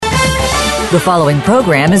The following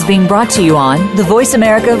program is being brought to you on the Voice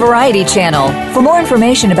America Variety Channel. For more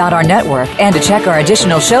information about our network and to check our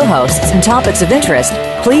additional show hosts and topics of interest,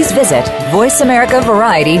 please visit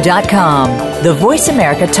voiceamericavariety.com. The Voice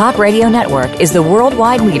America Talk Radio Network is the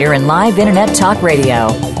worldwide leader in live Internet talk radio.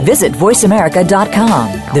 Visit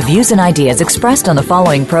voiceamerica.com. The views and ideas expressed on the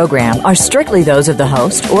following program are strictly those of the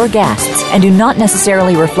host or guests and do not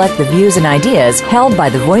necessarily reflect the views and ideas held by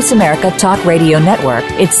the Voice America Talk Radio Network,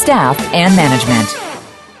 its staff, and management.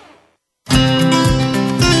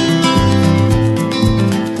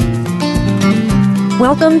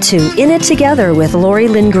 Welcome to In It Together with Lori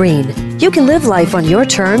Lynn Green. You can live life on your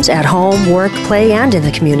terms at home, work, play, and in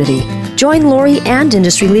the community. Join Lori and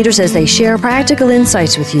industry leaders as they share practical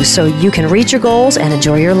insights with you so you can reach your goals and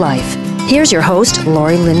enjoy your life. Here's your host,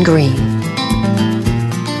 Lori Lynn Green.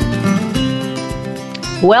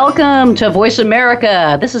 Welcome to Voice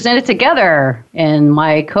America. This is In It Together, and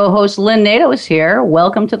my co-host Lynn Nato is here.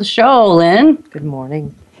 Welcome to the show, Lynn. Good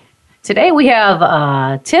morning. Today we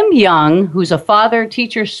have Tim Young, who's a father,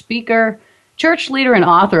 teacher, speaker, church leader, and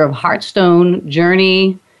author of Heartstone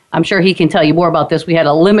Journey. I'm sure he can tell you more about this. We had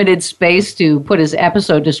a limited space to put his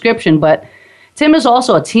episode description, but Tim is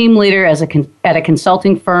also a team leader at a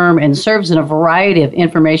consulting firm and serves in a variety of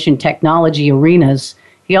information technology arenas.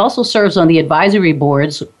 He also serves on the advisory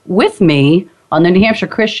boards with me on the New Hampshire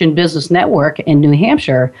Christian Business Network in New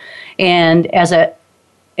Hampshire, and as a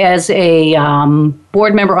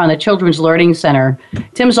board member on the Children's Learning Center.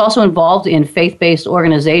 Tim's also involved in faith-based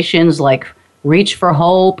organizations like Reach for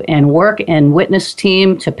Hope and Work and Witness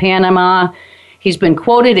Team to Panama. He's been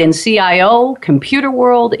quoted in CIO, Computer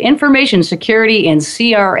World, Information Security, and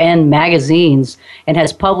CRN magazines, and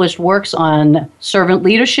has published works on servant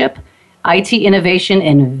leadership, IT innovation,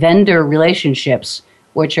 and vendor relationships,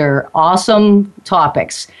 which are awesome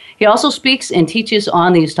topics. He also speaks and teaches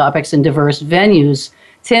on these topics in diverse venues.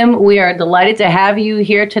 Tim, we are delighted to have you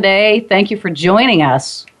here today. Thank you for joining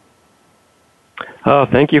us. Oh,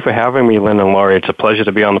 thank you for having me, Lynn and Laurie. It's a pleasure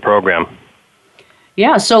to be on the program.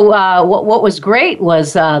 Yeah, so what was great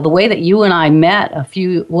was the way that you and I met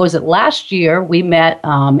last year? We met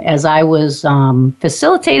as I was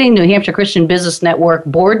facilitating New Hampshire Christian Business Network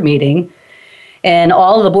board meeting, and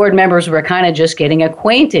all of the board members were kind of just getting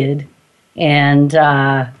acquainted, and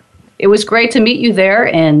it was great to meet you there.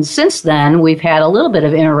 And since then, we've had a little bit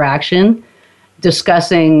of interaction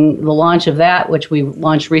discussing the launch of that, which we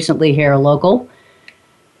launched recently here local,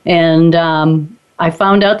 and I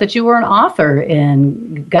found out that you were an author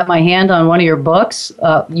and got my hand on one of your books.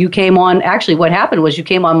 You came on, actually what happened was you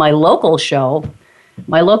came on my local show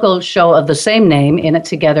of the same name, In It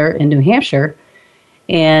Together in New Hampshire,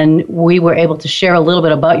 and we were able to share a little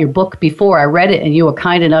bit about your book before I read it, and you were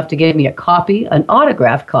kind enough to give me a copy, an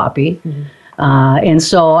autographed copy. Mm-hmm. And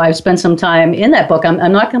so I've spent some time in that book.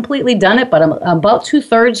 I'm not completely done it, but I'm about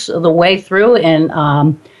 2/3 of the way through, and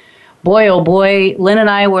boy, oh boy, Lynn and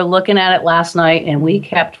I were looking at it last night, and we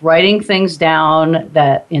kept writing things down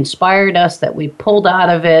that inspired us, that we pulled out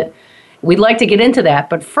of it. We'd like to get into that.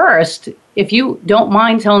 But first, if you don't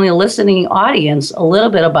mind telling the listening audience a little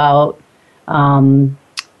bit about,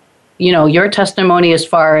 your testimony as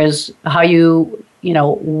far as how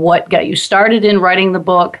what got you started in writing the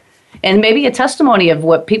book, and maybe a testimony of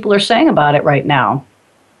what people are saying about it right now.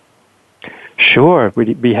 Sure,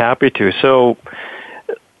 we'd be happy to. So,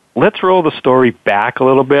 let's roll the story back a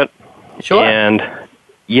little bit. Sure. And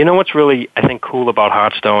you know what's really, I think, cool about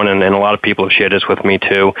Heartstone, and a lot of people have shared this with me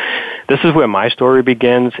too, this is where my story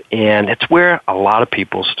begins, and it's where a lot of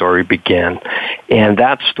people's story began. And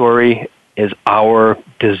that story is our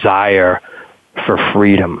desire for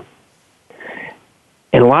freedom.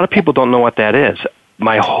 And a lot of people don't know what that is.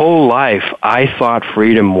 My whole life, I thought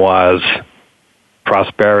freedom was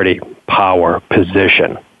prosperity, power,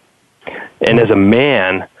 position. And as a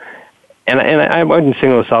man, and I wouldn't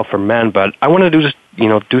single this out for men, but I wanted to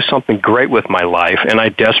do something great with my life, and I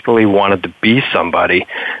desperately wanted to be somebody.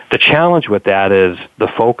 The challenge with that is the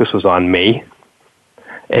focus was on me,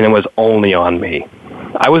 and it was only on me.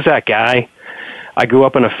 I was that guy. I grew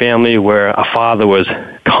up in a family where a father was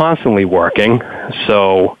constantly working,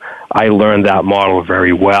 so I learned that model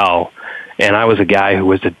very well, and I was a guy who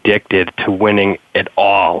was addicted to winning it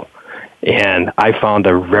all. And I found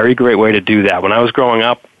a very great way to do that. When I was growing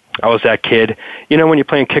up, I was that kid, when you're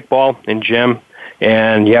playing kickball in gym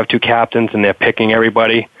and you have two captains and they're picking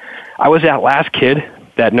everybody. I was that last kid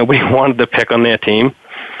that nobody wanted to pick on their team.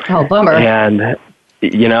 Oh, bummer. And,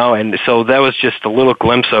 and so that was just a little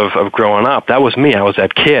glimpse of growing up. That was me. I was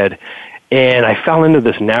that kid. And I fell into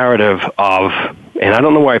this narrative of, and I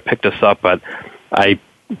don't know where I picked this up, but I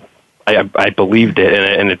I believed it,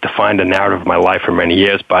 and it defined the narrative of my life for many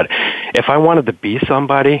years. But if I wanted to be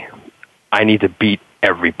somebody, I need to beat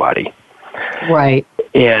everybody. Right.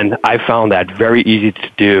 And I found that very easy to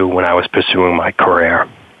do when I was pursuing my career.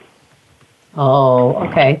 Oh,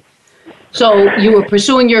 okay. So you were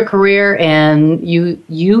pursuing your career, and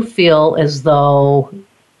you feel as though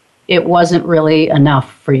it wasn't really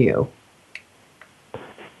enough for you.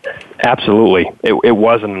 Absolutely, it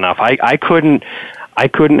wasn't enough. I couldn't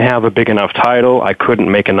have a big enough title. I couldn't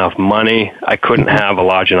make enough money. I couldn't have a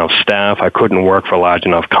large enough staff. I couldn't work for a large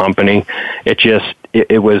enough company.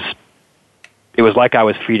 It was like I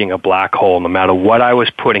was feeding a black hole. No matter what I was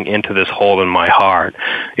putting into this hole in my heart,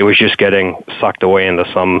 it was just getting sucked away into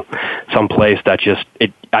some place that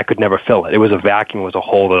I could never fill it. It was a vacuum. It was a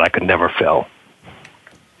hole that I could never fill.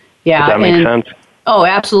 Yeah. Does that make sense? Oh,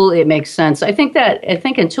 absolutely, it makes sense. I think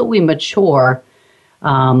until we mature,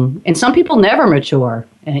 and some people never mature.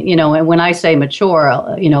 And, and when I say mature,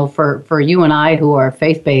 for you and I who are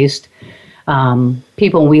faith-based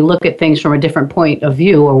people, we look at things from a different point of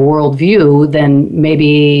view or worldview than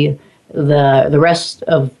maybe the rest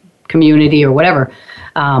of community or whatever.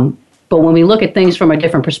 But when we look at things from a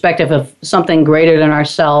different perspective of something greater than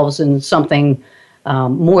ourselves and something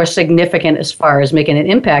more significant as far as making an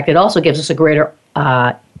impact, it also gives us a greater,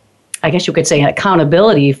 I guess you could say, an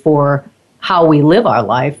accountability for how we live our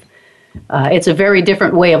life. It's a very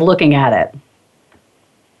different way of looking at it.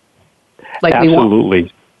 Like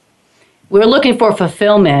Absolutely. We're looking for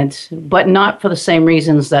fulfillment, but not for the same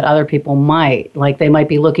reasons that other people might. Like they might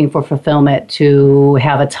be looking for fulfillment to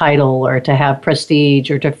have a title or to have prestige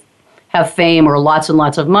or to have fame or lots and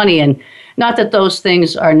lots of money. And not that those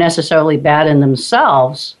things are necessarily bad in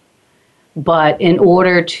themselves, but in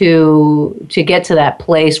order to get to that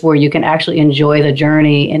place where you can actually enjoy the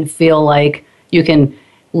journey and feel like you can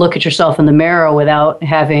look at yourself in the mirror without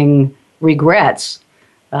having regrets,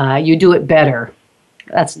 you do it better.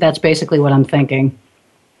 That's basically what I'm thinking.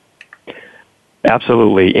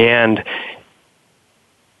 Absolutely. And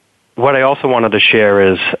what I also wanted to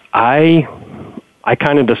share is I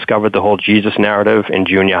kind of discovered the whole Jesus narrative in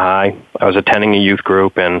junior high. I was attending a youth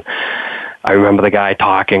group, and I remember the guy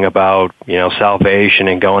talking about, salvation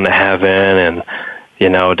and going to heaven and,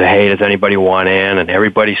 hey, does anybody want in? And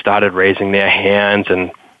everybody started raising their hands.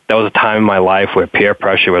 And that was a time in my life where peer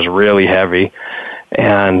pressure was really heavy.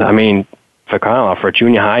 And I mean, for a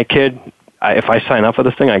junior high kid, if I sign up for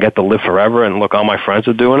this thing, I get to live forever and look, all my friends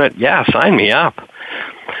are doing it. Yeah, sign me up.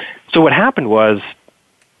 So what happened was,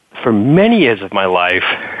 for many years of my life,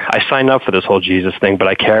 I signed up for this whole Jesus thing, but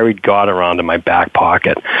I carried God around in my back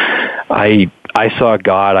pocket. I saw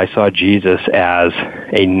God, I saw Jesus as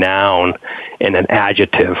a noun and an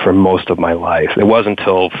adjective for most of my life. It wasn't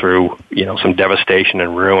until through, some devastation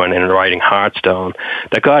and ruin and writing Heartstone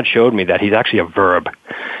that God showed me that he's actually a verb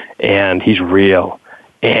and he's real.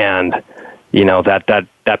 And,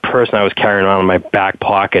 that person I was carrying around in my back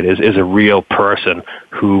pocket is a real person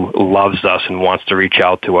who loves us and wants to reach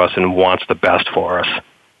out to us and wants the best for us.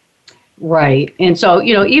 Right. And so,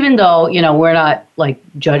 even though, we're not like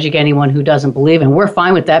judging anyone who doesn't believe, and we're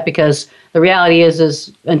fine with that, because the reality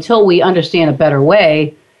is until we understand a better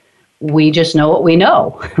way, we just know what we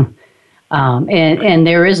know. And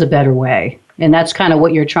there is a better way. And that's kind of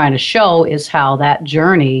what you're trying to show, is how that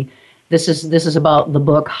journey, this is about the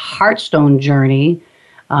book Heartstone Journey.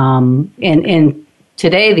 And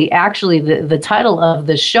today, the title of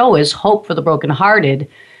the show is Hope for the Brokenhearted.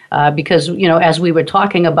 Because, as we were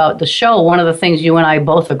talking about the show, one of the things you and I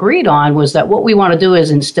both agreed on was that what we want to do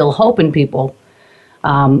is instill hope in people,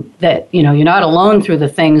 that, you're not alone through the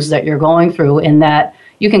things that you're going through, and that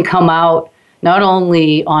you can come out not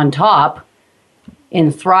only on top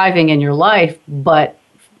in thriving in your life, but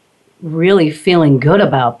really feeling good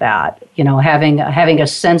about that, having a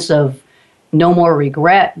sense of no more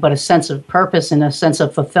regret, but a sense of purpose and a sense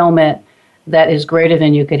of fulfillment that is greater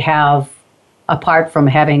than you could have apart from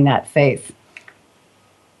having that faith.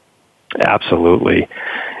 Absolutely.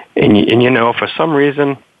 And for some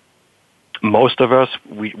reason, most of us,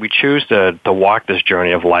 we choose to walk this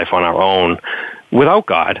journey of life on our own without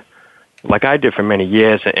God, like I did for many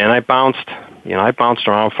years. And I bounced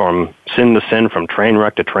around from sin to sin, from train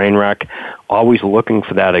wreck to train wreck, always looking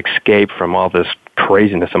for that escape from all this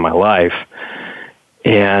craziness in my life.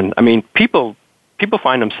 And I mean, people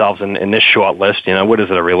find themselves in this short list. What is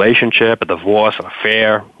it? A relationship, a divorce, an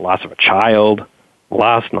affair, loss of a child,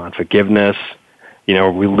 lust, non-forgiveness,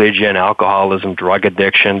 religion, alcoholism, drug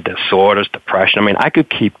addiction, disorders, depression. I mean, I could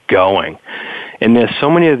keep going. And there's so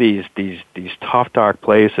many of these tough, dark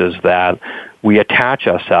places that we attach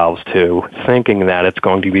ourselves to, thinking that it's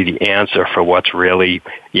going to be the answer for what's really,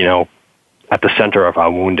 at the center of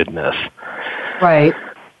our woundedness. Right.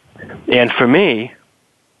 And for me,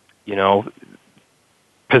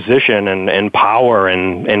 position and power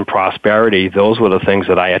and prosperity, those were the things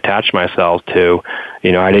that I attached myself to.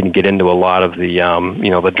 I didn't get into a lot of the,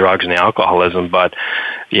 the drugs and the alcoholism, but,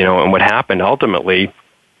 and what happened ultimately,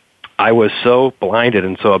 I was so blinded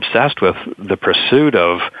and so obsessed with the pursuit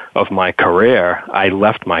of my career, I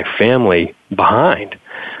left my family behind.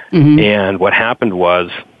 Mm-hmm. And what happened was,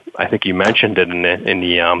 I think you mentioned it in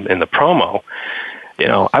the promo,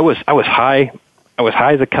 I was high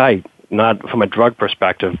as a kite, not from a drug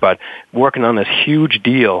perspective, but working on this huge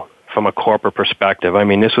deal from a corporate perspective. I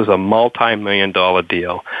mean, this was a multi-million-dollar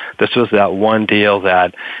deal. This was that one deal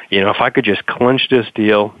that, if I could just clinch this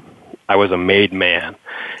deal, I was a made man.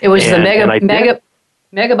 It was the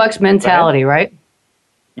megabucks mentality, right?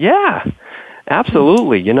 Yeah,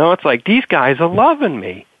 absolutely. It's like these guys are loving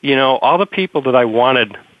me. All the people that I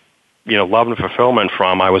wanted, love and fulfillment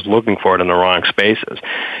from, I was looking for it in the wrong spaces.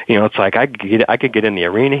 It's like I could get in the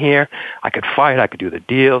arena here, I could fight, I could do the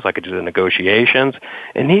deals, I could do the negotiations,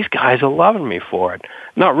 and these guys are loving me for it.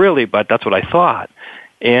 Not really, but that's what I thought.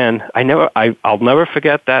 And I'll never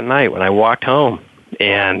forget that night when I walked home,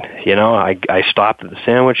 and I stopped at the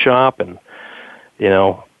sandwich shop and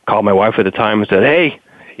called my wife at the time and said, "Hey,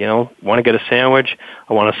 want to get a sandwich?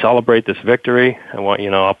 I want to celebrate this victory.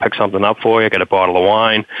 I'll pick something up for you. I got a bottle of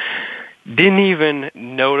wine." Didn't even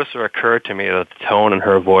notice or occur to me that the tone in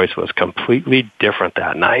her voice was completely different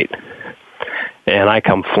that night. And I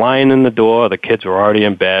come flying in the door. The kids were already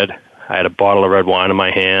in bed. I had a bottle of red wine in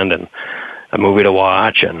my hand and a movie to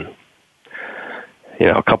watch and,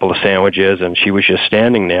 a couple of sandwiches. And she was just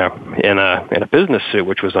standing there in a business suit,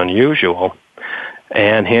 which was unusual,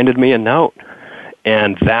 and handed me a note.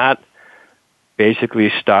 And that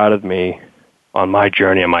basically started me on my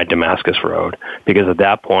journey on my Damascus Road, because at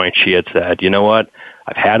that point she had said, "You know what?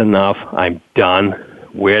 I've had enough. I'm done.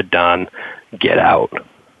 We're done. Get out."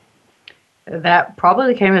 That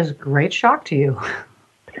probably came as a great shock to you.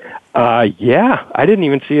 Yeah, I didn't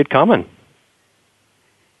even see it coming.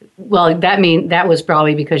 Well, that was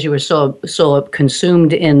probably because you were so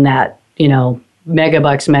consumed in that,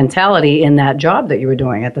 megabucks mentality in that job that you were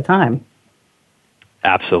doing at the time.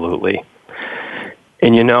 Absolutely.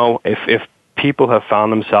 And if people have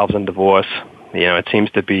found themselves in divorce, it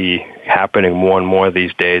seems to be happening more and more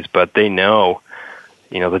these days, but they know,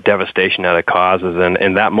 the devastation that it causes. And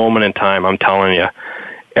in that moment in time, I'm telling you,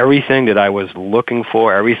 everything that I was looking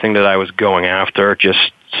for, everything that I was going after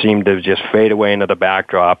just seemed to just fade away into the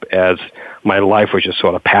backdrop as my life was just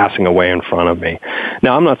sort of passing away in front of me.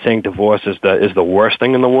 Now, I'm not saying divorce is the worst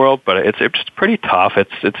thing in the world, but it's pretty tough.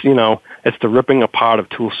 It's the ripping apart of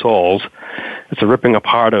two souls. It's the ripping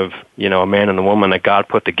apart of, a man and a woman that God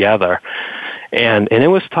put together. And it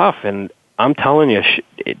was tough. And I'm telling you,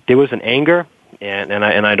 there was an anger, and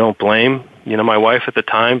I don't blame, my wife at the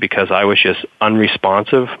time, because I was just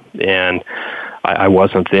unresponsive and I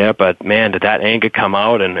wasn't there. But man, did that anger come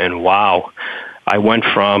out, and wow, I went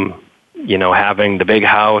from, having the big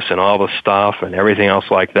house and all the stuff and everything else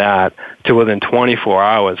like that to within 24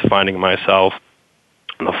 hours finding myself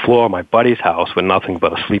on the floor of my buddy's house with nothing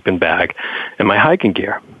but a sleeping bag and my hiking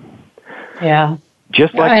gear. Yeah.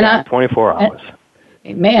 Just like that, 24 hours.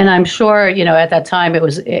 Man, I'm sure, at that time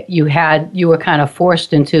you were kind of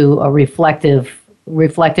forced into a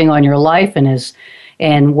reflecting on your life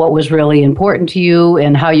and what was really important to you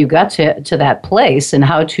and how you got to that place and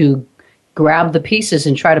how to grab the pieces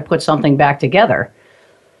and try to put something back together.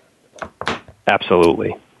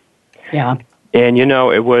 Absolutely. Yeah. And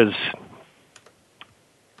it was,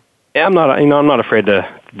 I'm not afraid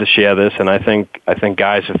to share this, and I think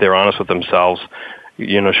guys, if they're honest with themselves,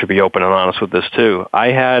 should be open and honest with this too.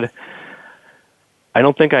 I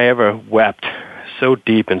don't think I ever wept so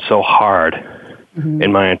deep and so hard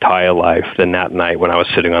in my entire life than that night when I was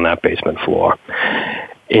sitting on that basement floor.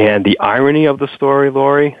 And the irony of the story,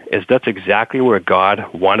 Lori, is that's exactly where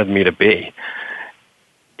God wanted me to be.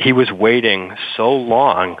 He was waiting so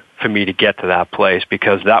long for me to get to that place,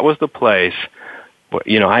 because that was the place where,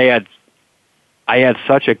 I had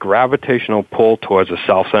such a gravitational pull towards a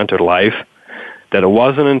self-centered life that it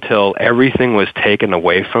wasn't until everything was taken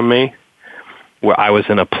away from me where I was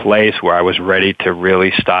in a place where I was ready to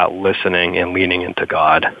really start listening and leaning into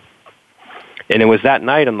God. And it was that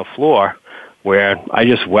night on the floor where I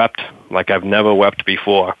just wept like I've never wept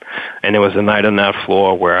before. And it was a night on that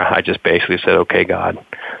floor where I just basically said, "Okay, God,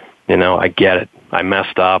 I get it. I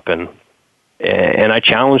messed up." And I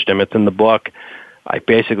challenged him. It's in the book. I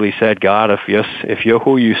basically said, "God, if you're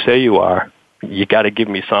who you say you are, you got to give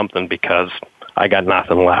me something because I got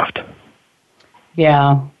nothing left.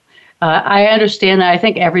 Yeah. I understand that. I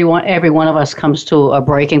think every one of us comes to a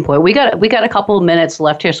breaking point. We got a couple of minutes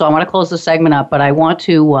left here, so I want to close the segment up, but I want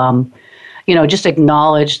to just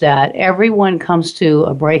acknowledge that everyone comes to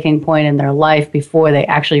a breaking point in their life before they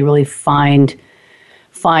actually really find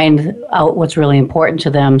out what's really important to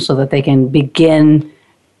them so that they can begin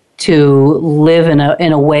to live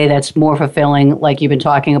in a way that's more fulfilling, like you've been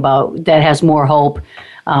talking about, that has more hope.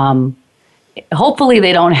 Hopefully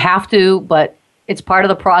they don't have to, but it's part of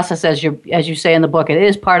the process, as you say in the book. It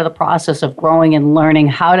is part of the process of growing and learning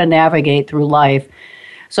how to navigate through life.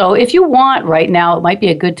 So if you want right now, it might be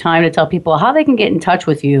a good time to tell people how they can get in touch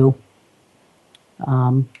with you.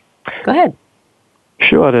 Go ahead.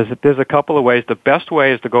 Sure. There's a couple of ways. The best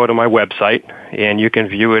way is to go to my website, and you can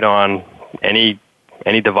view it on any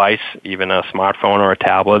device, even a smartphone or a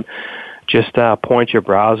tablet. Just point your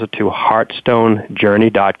browser to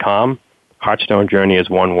heartstonejourney.com. Heartstone Journey is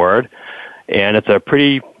one word. And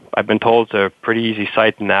I've been told it's a pretty easy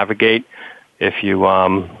site to navigate. If you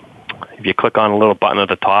click on a little button at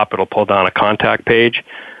the top, it'll pull down a contact page,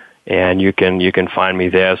 and you can find me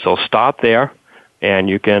there. So start there, and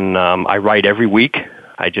you can. I write every week.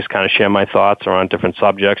 I just kind of share my thoughts around different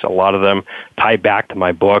subjects. A lot of them tie back to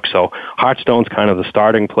my book. So Heartstone's kind of the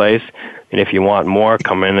starting place. And if you want more,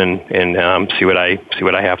 come in and see what I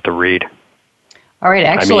have to read. All right,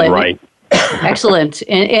 excellent. I mean, right. Excellent.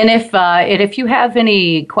 And if you have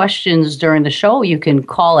any questions during the show, you can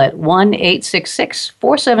call at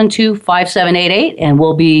 1-866-472-5788, and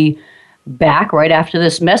we'll be back right after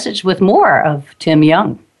this message with more of Tim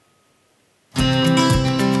Young.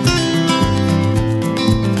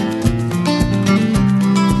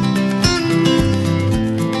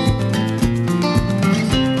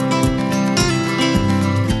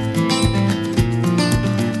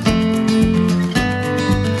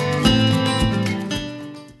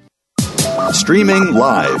 Streaming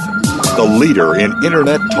live, the leader in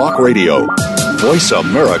Internet talk radio,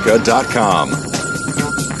 VoiceAmerica.com.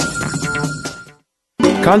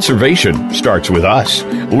 Conservation starts with us.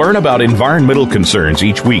 Learn about environmental concerns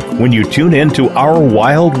each week when you tune in to Our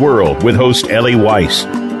Wild World with host Ellie Weiss.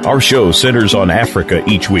 Our show centers on Africa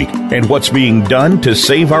each week and what's being done to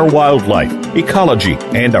save our wildlife, ecology,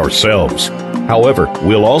 and ourselves. However,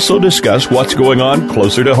 we'll also discuss what's going on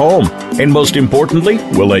closer to home. And most importantly,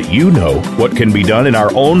 we'll let you know what can be done in our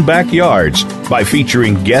own backyards by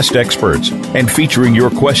featuring guest experts and featuring your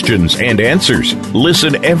questions and answers.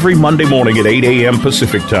 Listen every Monday morning at 8 a.m.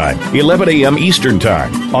 Pacific Time, 11 a.m. Eastern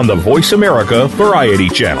Time on the Voice America Variety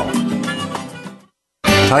Channel.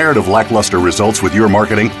 Tired of lackluster results with your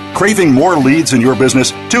marketing? Craving more leads in your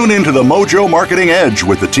business? Tune in to the Mojo Marketing Edge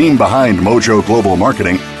with the team behind Mojo Global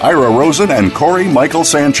Marketing, Ira Rosen and Corey Michael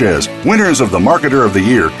Sanchez. Winners of the Marketer of the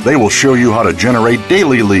Year, they will show you how to generate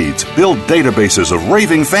daily leads, build databases of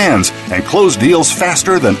raving fans, and close deals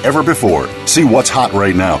faster than ever before. See what's hot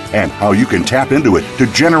right now and how you can tap into it to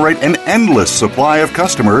generate an endless supply of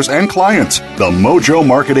customers and clients. The Mojo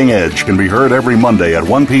Marketing Edge can be heard every Monday at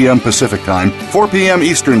 1 p.m. Pacific Time, 4 p.m.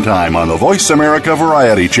 Eastern Time on the Voice America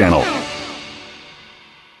Variety Channel.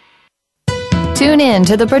 Tune in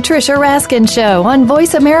to The Patricia Raskin Show on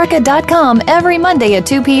VoiceAmerica.com every Monday at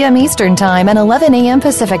 2 p.m. Eastern Time and 11 a.m.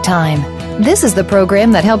 Pacific Time. This is the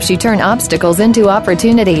program that helps you turn obstacles into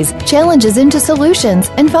opportunities, challenges into solutions,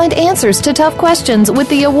 and find answers to tough questions with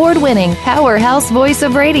the award-winning powerhouse voice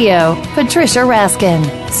of radio, Patricia Raskin.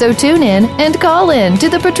 So tune in and call in to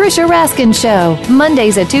The Patricia Raskin Show,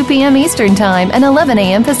 Mondays at 2 p.m. Eastern Time and 11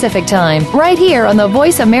 a.m. Pacific Time, right here on the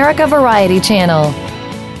Voice America Variety Channel.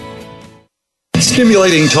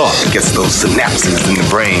 Stimulating talk. It gets those synapses in the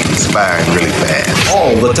brain firing really fast.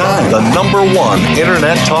 All the time. The #1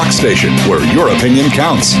 Internet talk station where your opinion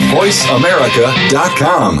counts.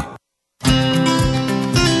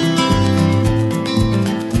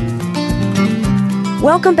 VoiceAmerica.com.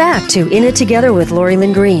 Welcome back to In It Together with Lori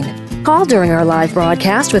Lynn Green. Call during our live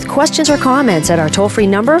broadcast with questions or comments at our toll-free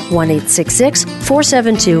number,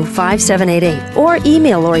 1-866-472-5788, or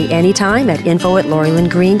email Lori anytime at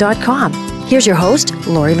info@LoriLynnGreen.com. Here's your host,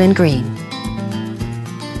 Lori Lynn Green.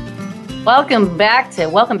 Welcome back to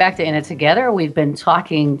In It Together. We've been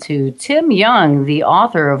talking to Tim Young, the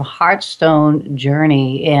author of Heartstone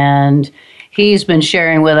Journey, and he's been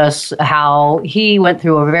sharing with us how he went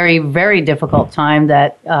through a very, very difficult time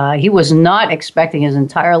that he was not expecting his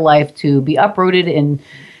entire life to be uprooted and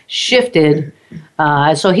shifted.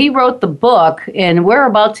 So he wrote the book, and we're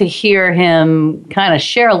about to hear him kind of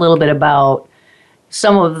share a little bit about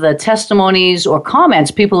some of the testimonies or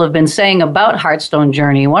comments people have been saying about Heartstone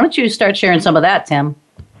Journey. Why don't you start sharing some of that, Tim?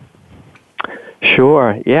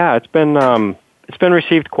 Sure. Yeah, it's been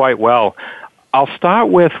received quite well. I'll start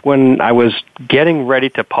with when I was getting ready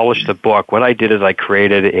to publish the book. What I did is I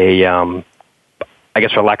created a, I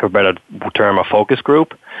guess for lack of a better term, a focus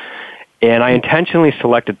group, and I intentionally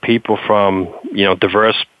selected people from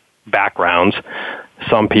diverse backgrounds.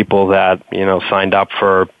 Some people that signed up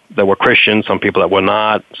that were Christians, some people that were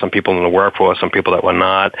not, some people in the workforce, some people that were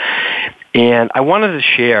not, and I wanted to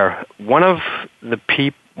share one of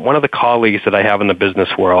the colleagues that I have in the business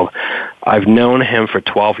world. I've known him for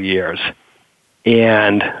 12 years.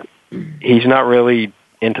 And he's not really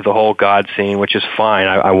into the whole God scene, which is fine.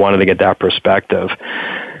 I wanted to get that perspective.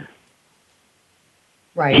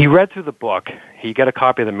 Right. He read through the book. He got a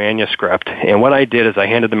copy of the manuscript. And what I did is I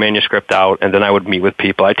handed the manuscript out, and then I would meet with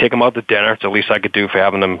people. I'd take them out to dinner. It's the least I could do for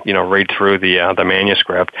having them, read through the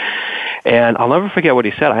manuscript. And I'll never forget what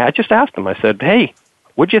he said. I just asked him. I said, "Hey,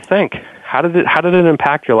 what'd you think? How did it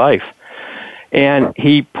impact your life?" And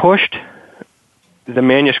he pushed the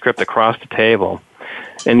manuscript across the table,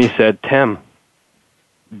 and he said, "Tim,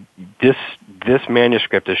 this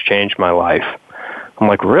manuscript has changed my life." I'm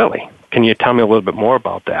like, "Really? Can you tell me a little bit more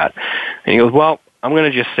about that?" And he goes, "Well, I'm going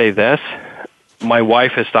to just say this. My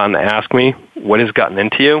wife is starting to ask me, what has gotten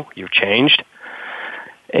into you? You've changed."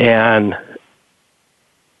 And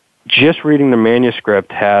just reading the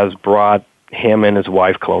manuscript has brought him and his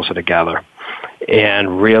wife closer together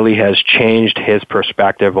and really has changed his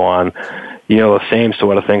perspective on the same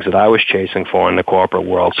sort of things that I was chasing for in the corporate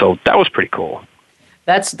world. So that was pretty cool.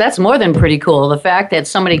 That's more than pretty cool. The fact that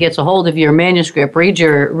somebody gets a hold of your manuscript, read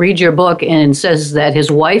your book, and says that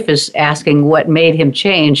his wife is asking what made him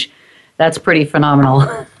change, that's pretty phenomenal.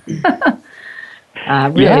 Really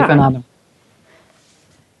phenomenal.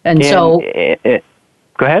 And so...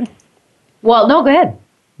 go ahead. Well, no, go ahead.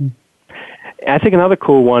 I think another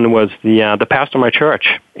cool one was the pastor of my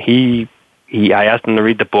church. I asked him to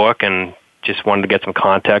read the book and just wanted to get some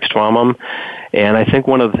context from him. And I think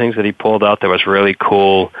one of the things that he pulled out that was really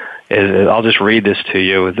cool is, I'll just read this to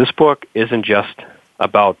you. This book isn't just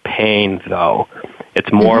about pain, though.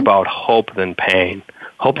 It's more about hope than pain.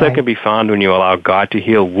 Hope that can be found when you allow God to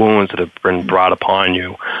heal wounds that have been brought upon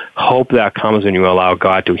you. Hope that comes when you allow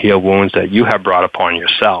God to heal wounds that you have brought upon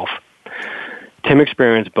yourself. Tim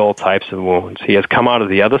experienced both types of wounds. He has come out of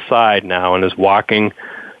the other side now and is walking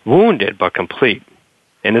wounded but complete.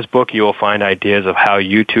 In this book, you will find ideas of how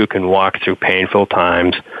you too can walk through painful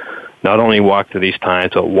times, not only walk through these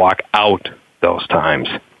times, but walk out those times.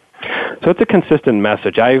 So it's a consistent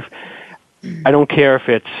message. I don't care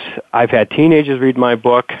if I've had teenagers read my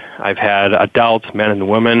book, I've had adults, men and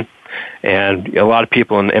women, and a lot of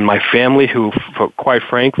people in my family who, quite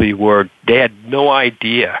frankly, they had no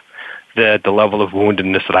idea the level of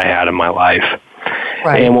woundedness that I had in my life.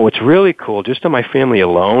 Right. And what's really cool, just in my family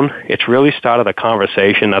alone, it's really started a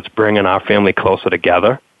conversation that's bringing our family closer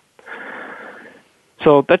together.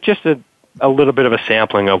 So that's just a little bit of a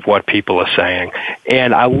sampling of what people are saying.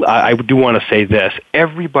 And I do want to say this.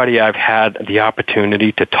 Everybody I've had the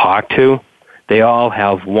opportunity to talk to, they all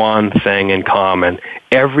have one thing in common.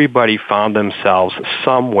 Everybody found themselves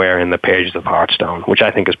somewhere in the pages of Heartstone, which I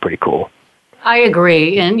think is pretty cool. I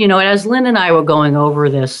agree. And, as Lynn and I were going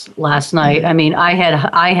over this last night, I mean, I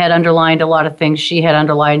had underlined a lot of things she had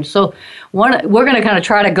underlined. So we're going to kind of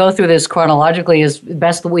try to go through this chronologically as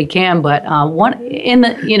best that we can. But in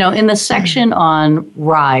the section on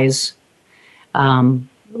Rise,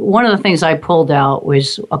 one of the things I pulled out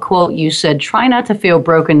was a quote you said, "Try not to feel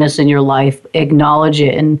brokenness in your life, acknowledge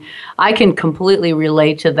it." And I can completely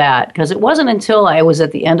relate to that, because it wasn't until I was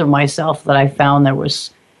at the end of myself that I found there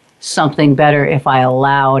was something better if I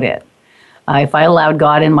allowed it. If I allowed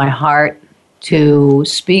God in my heart to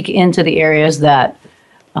speak into the areas that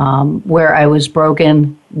where I was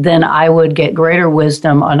broken, then I would get greater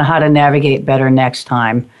wisdom on how to navigate better next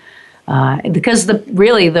time. Because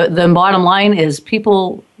the bottom line is,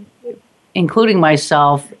 people, including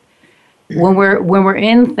myself, when we're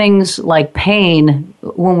in things like pain,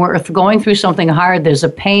 when we're going through something hard, there's a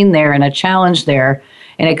pain there and a challenge there.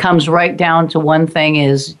 And it comes right down to one thing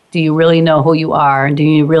is, do you really know who you are? And do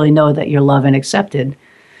you really know that you're loved and accepted?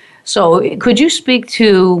 So could you speak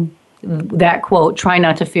to that quote, "Try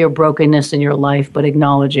not to fear brokenness in your life, but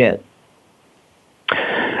acknowledge it"?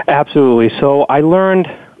 Absolutely. So I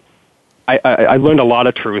learned a lot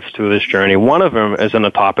of truths through this journey. One of them is on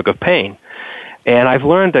the topic of pain. And I've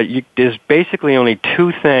learned that there's basically only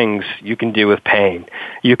two things you can do with pain.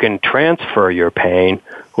 You can transfer your pain,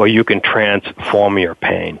 or you can transform your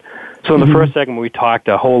pain. So in the first segment, we talked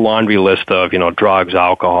a whole laundry list of, drugs,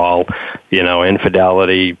 alcohol,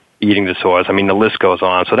 infidelity, eating disorders. I mean, the list goes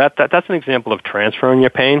on. So that's an example of transferring your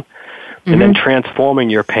pain. And then transforming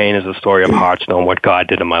your pain is the story of Heartstone, what God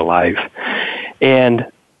did in my life.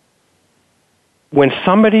 And when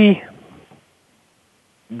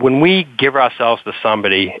we give ourselves to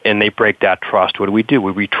somebody and they break that trust, what do?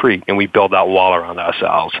 We retreat and we build that wall around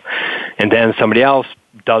ourselves. And then somebody else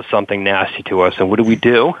does something nasty to us, and what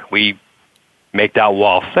do? We make that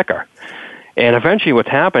wall thicker. And eventually what's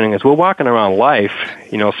happening is we're walking around life,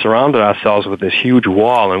 surrounded ourselves with this huge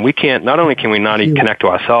wall, and not only can we not even connect to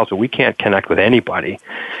ourselves, but we can't connect with anybody.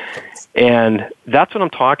 And that's what I'm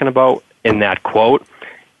talking about in that quote.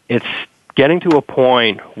 It's getting to a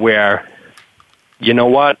point where, you know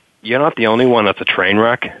what? You're not the only one that's a train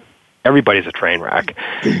wreck. Everybody's a train wreck.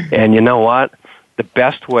 And you know what? The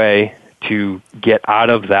best way to get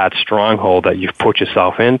out of that stronghold that you've put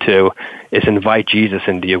yourself into is invite Jesus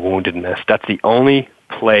into your woundedness. That's the only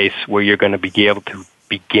place where you're going to be able to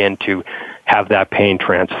begin to have that pain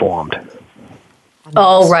transformed.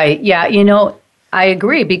 Oh, right. Yeah, I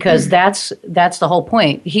agree, because that's the whole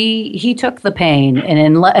point. He took the pain,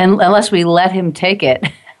 and unless we let him take it,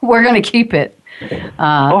 we're going to keep it.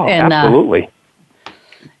 Absolutely.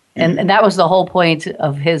 And that was the whole point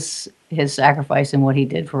of his sacrifice and what he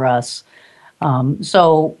did for us.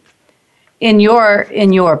 So in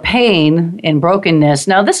your pain and brokenness,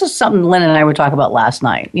 now this is something Lynn and I were talking about last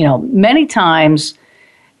night. Many times,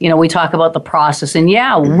 we talk about the process, and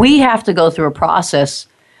we have to go through a process,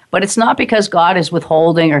 but it's not because God is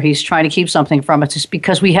withholding or he's trying to keep something from us. It's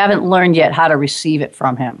because we haven't learned yet how to receive it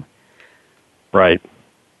from him. Right.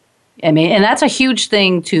 And that's a huge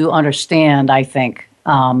thing to understand, I think.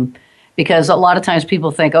 Because a lot of times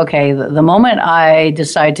people think, okay, the moment I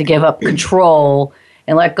decide to give up control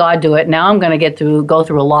and let God do it, now I'm going to go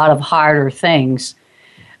through a lot of harder things.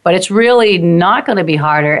 But it's really not going to be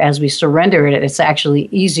harder as we surrender it. It's actually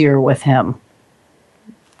easier with him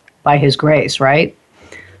by his grace, right?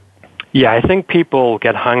 Yeah, I think people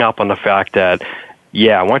get hung up on the fact that,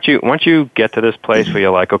 once you get to this place where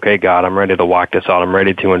you're like, okay, God, I'm ready to walk this out. I'm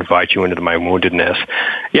ready to invite you into my woundedness.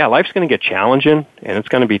 Yeah, life's going to get challenging, and it's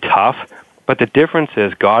going to be tough. But the difference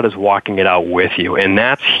is God is walking it out with you, and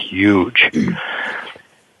that's huge.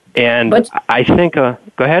 And I think, go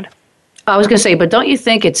ahead. I was going to say, but don't you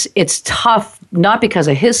think it's tough, not because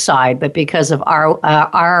of his side, but because of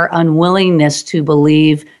our unwillingness to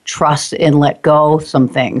believe, trust, and let go some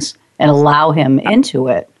things and allow him into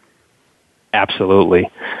it?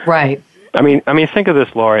 Absolutely. Right. I mean, think of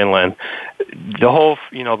this, Lori and Lynn. The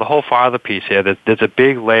whole father piece here. There's a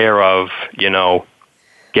big layer of,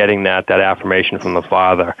 getting that affirmation from the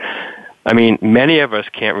Father. I mean, many of us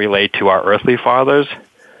can't relate to our earthly fathers.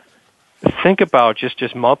 Think about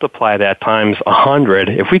just multiply that times 100.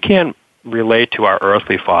 If we can't relate to our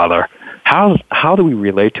earthly father, how do we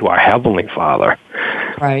relate to our heavenly Father?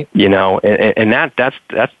 Right. And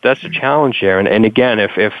that's a challenge here. And again,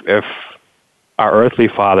 if our earthly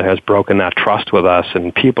father has broken that trust with us,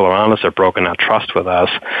 and people around us have broken that trust with us,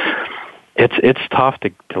 it's tough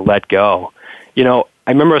to let go.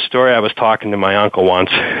 I remember a story. I was talking to my uncle once,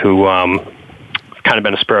 who kind of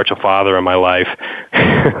been a spiritual father in my life,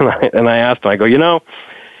 and I asked him, I go,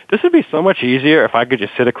 this would be so much easier if I could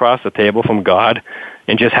just sit across the table from God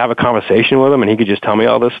and just have a conversation with him, and he could just tell me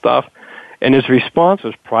all this stuff. And his response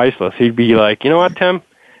was priceless. He'd be like, you know what, Tim?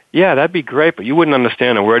 Yeah, that'd be great, but you wouldn't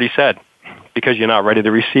understand a word he said, because you're not ready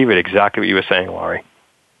to receive it. Exactly what you were saying, Laurie.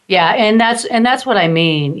 Yeah, and that's what I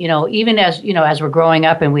mean. Even as as we're growing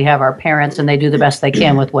up and we have our parents and they do the best they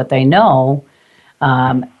can with what they know,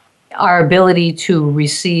 our ability to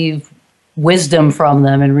receive wisdom from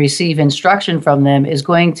them and receive instruction from them is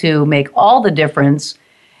going to make all the difference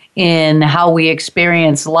in how we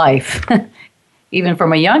experience life, even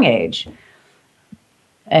from a young age.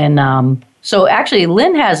 And so actually,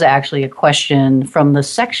 Lynn has a question from the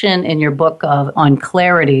section in your book on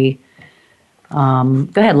clarity. Go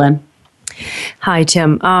ahead, Lynn. Hi,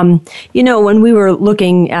 Tim. When we were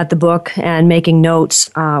looking at the book and making notes,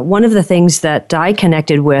 one of the things that I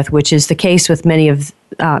connected with, which is the case with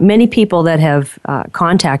many people that have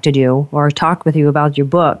contacted you or talked with you about your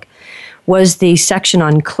book, was the section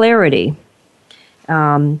on clarity.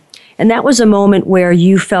 And that was a moment where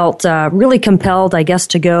you felt really compelled, I guess,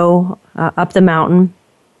 to go up the mountain,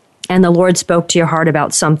 and the Lord spoke to your heart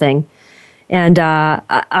about something. And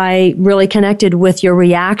I really connected with your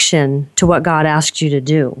reaction to what God asked you to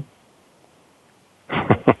do.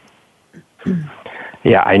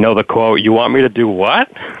 Yeah, I know the quote, you want me to do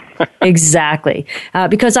what? Exactly.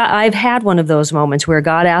 Because I've had one of those moments where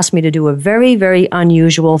God asked me to do a very, very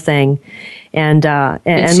unusual thing. And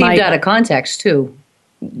it seemed out of context, too,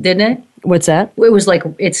 didn't it? What's that? It was like,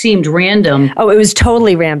 it seemed random. Oh, it was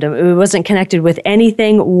totally random. It wasn't connected with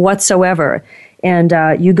anything whatsoever. And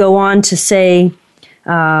you go on to say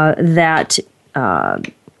that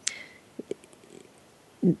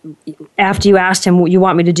after you asked him, you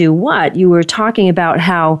want me to do what? You were talking about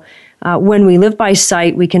how when we live by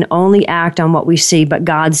sight, we can only act on what we see, but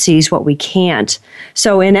God sees what we can't.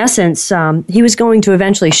 So in essence, he was going to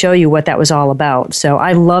eventually show you what that was all about. So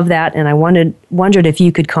I love that, and I wondered if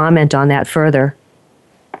you could comment on that further.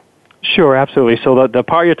 Sure, absolutely. So the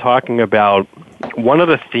part you're talking about, one of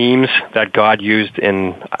the themes that God used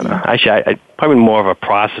in, actually, probably more of a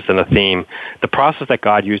process than a theme. The process that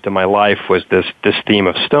God used in my life was this theme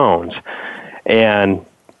of stones. And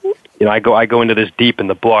I go into this deep in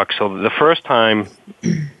the book. So the first time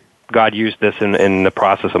God used this in the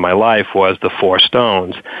process of my life was the 4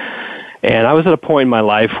 stones. And I was at a point in my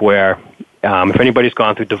life where, if anybody's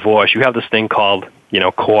gone through divorce, you have this thing called,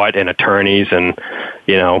 court and attorneys and,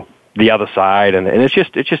 the other side, and it's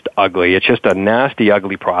just ugly. It's just a nasty,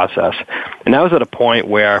 ugly process. And I was at a point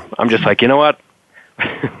where I'm just like, you know what?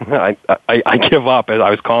 I give up, as I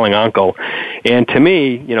was calling Uncle. And to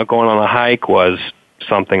me, going on a hike was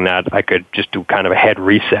something that I could just do kind of a head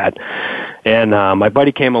reset. And my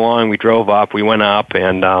buddy came along, we drove up, we went up,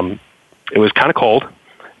 and it was kind of cold,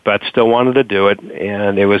 but still wanted to do it.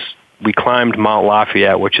 And we climbed Mount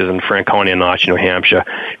Lafayette, which is in Franconia Notch, New Hampshire.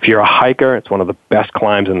 If you're a hiker, it's one of the best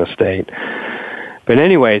climbs in the state. But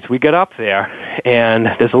anyways, we got up there, and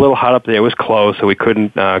there's a little hut up there. It was closed, so we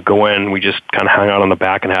couldn't go in. We just kind of hung out on the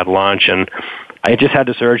back and had lunch, and I just had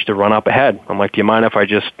this urge to run up ahead. I'm like, do you mind if I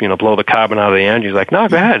just, blow the carbon out of the engine? He's like, no,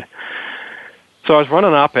 go ahead. So I was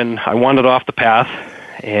running up, and I wandered off the path,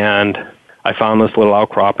 and I found this little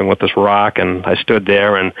outcropping with this rock, and I stood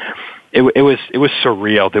there, and it was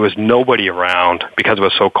surreal. There was nobody around because it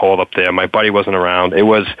was so cold up there. My buddy wasn't around. It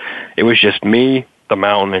was just me, the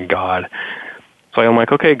mountain, and God. So I'm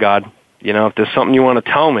like, okay, God, if there's something you want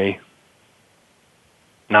to tell me,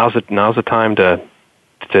 now's the time to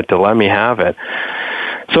let me have it.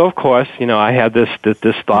 So of course, I had this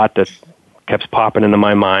thought that kept popping into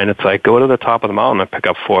my mind. It's like, go to the top of the mountain and pick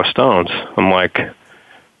up 4 stones. I'm like,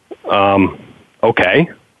 okay,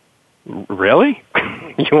 really?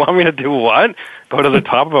 You want me to do what? Go to the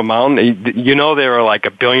top of a mountain? There are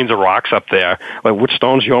like billions of rocks up there. Like, which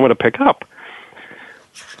stones do you want me to pick up?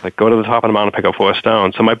 Like, go to the top of the mountain and pick up 4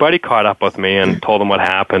 stones. So my buddy caught up with me and told him what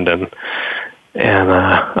happened, and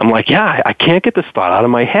I'm like, yeah, I can't get this thought out of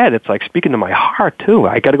my head. It's like speaking to my heart, too.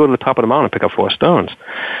 I got to go to the top of the mountain and pick up 4 stones.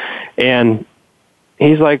 And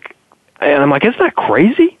he's like, and I'm like, isn't that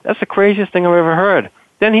crazy? That's the craziest thing I've ever heard.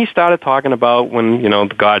 Then he started talking about when,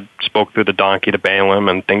 God spoke through the donkey to Balaam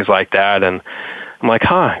and things like that. And I'm like,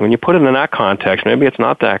 when you put it in that context, maybe it's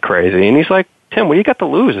not that crazy. And he's like, Tim, what do you got to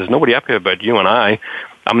lose? There's nobody up here but you and I.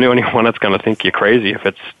 I'm the only one that's going to think you're crazy if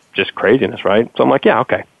it's just craziness, right? So I'm like, yeah,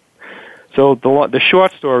 okay. So the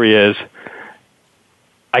short story is,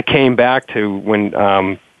 I came back to when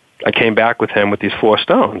I came back with him with these 4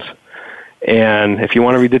 stones. And if you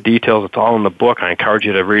want to read the details, it's all in the book. I encourage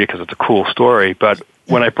you to read it because it's a cool story. But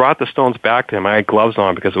when I brought the stones back to him, I had gloves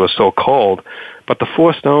on because it was so cold. But the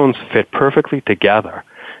 4 stones fit perfectly together.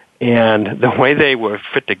 And the way they were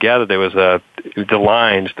fit together, there was the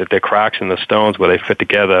lines, the cracks in the stones where they fit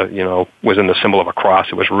together, was in the symbol of a cross.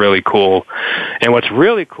 It was really cool. And what's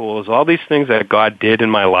really cool is all these things that God did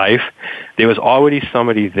in my life, there was already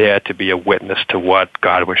somebody there to be a witness to what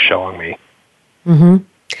God was showing me. Mm-hmm.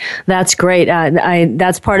 That's great.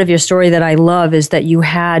 That's part of your story that I love, is that you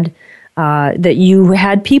had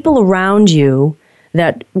people around you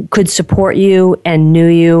that could support you and knew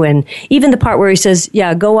you, and even the part where he says,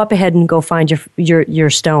 yeah, go up ahead and go find your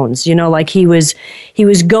stones. Like he was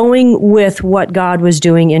going with what God was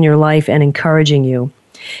doing in your life and encouraging you.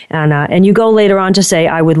 And you go later on to say,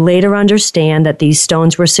 I would later understand that these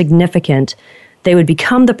stones were significant. They would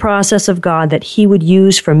become the process of God that he would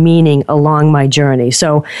use for meaning along my journey.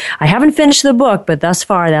 So I haven't finished the book, but thus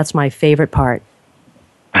far, that's my favorite part.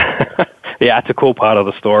 Yeah, it's a cool part of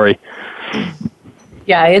the story.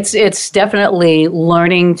 Yeah, it's definitely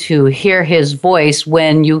learning to hear his voice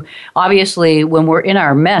when we're in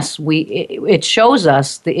our mess, it shows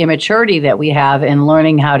us the immaturity that we have in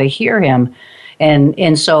learning how to hear him.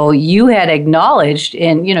 And so you had acknowledged,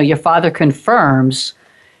 and your father confirms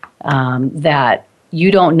that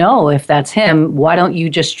you don't know if that's him. Why don't you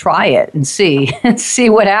just try it and see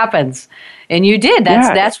what happens? And you did.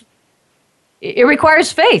 It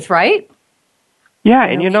requires faith, right? Yeah,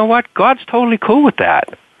 and you know what? God's totally cool with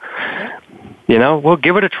that. We'll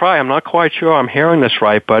give it a try. I'm not quite sure I'm hearing this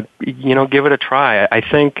right, but, give it a try. I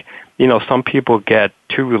think, some people get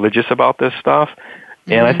too religious about this stuff.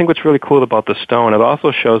 And I think what's really cool about the stone, it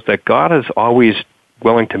also shows that God is always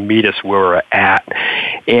willing to meet us where we're at.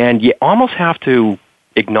 And you almost have to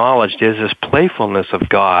acknowledge there's this playfulness of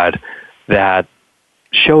God that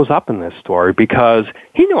shows up in this story, because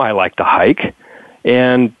he knew I like to hike,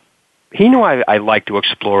 and he knew I like to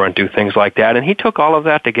explore and do things like that, and he took all of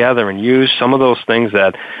that together and used some of those things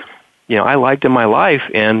that, I liked in my life,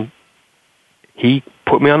 and he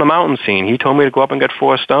put me on the mountain scene. He told me to go up and get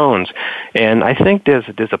 4 stones. And I think there's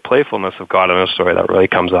a playfulness of God in this story that really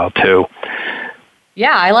comes out too.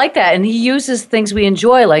 Yeah, I like that. And he uses things we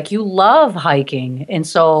enjoy, like you love hiking. And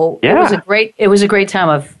so it was a great time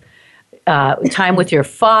of time with your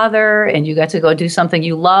father, and you got to go do something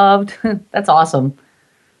you loved. That's awesome.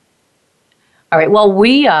 All right. Well,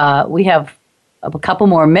 we have a couple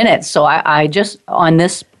more minutes, so I just on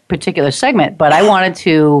this particular segment, but I wanted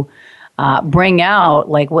to bring out,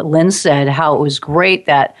 like what Lynn said, how it was great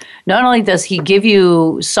that not only does he give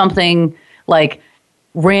you something like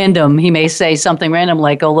random, he may say something random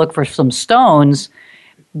like, go look for some stones,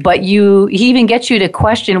 but he even gets you to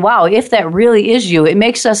question, wow, if that really is you, it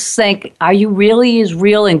makes us think, are you really as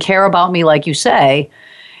real and care about me like you say?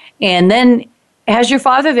 And then has your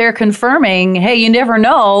father there confirming, hey, you never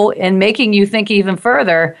know, and making you think even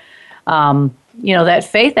further. That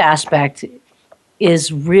faith aspect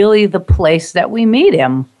is really the place that we meet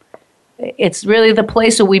him. It's really the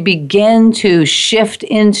place that we begin to shift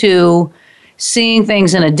into seeing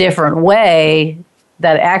things in a different way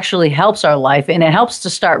that actually helps our life, and it helps to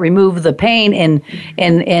start remove the pain,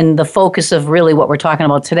 and the focus of really what we're talking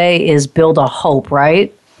about today is build a hope,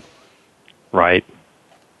 right? Right.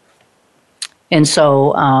 And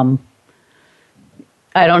so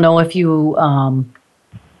I don't know if you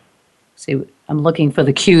see, I'm looking for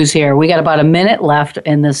the cues here. We got about a minute left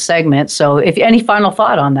in this segment, so if any final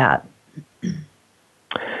thought on that.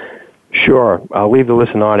 Sure. I'll leave the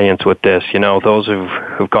listening audience with this. Those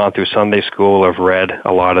who've gone through Sunday school have read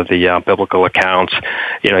a lot of the biblical accounts.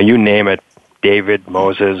 You name it, David,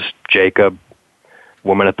 Moses, Jacob,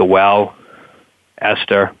 woman at the well,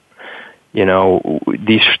 Esther.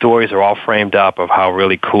 These stories are all framed up of how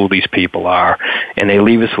really cool these people are, and they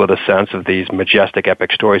leave us with a sense of these majestic,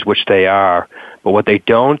 epic stories, which they are. But what they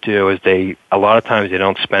don't do is a lot of times they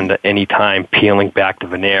don't spend any time peeling back the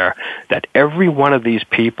veneer that every one of these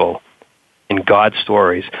people in God's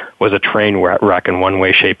stories was a train wreck in one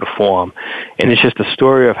way, shape, or form. And it's just a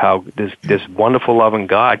story of how this wonderful, loving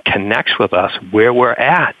God connects with us where we're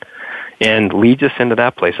at and leads us into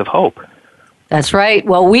that place of hope. That's right.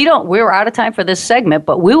 Well, we're out of time for this segment,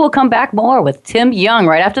 but we will come back more with Tim Young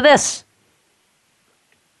right after this.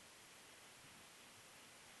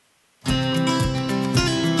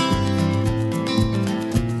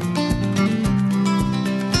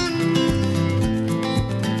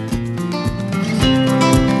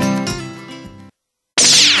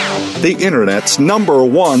 The Internet's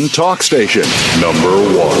 #1 talk station.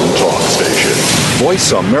 #1 talk station.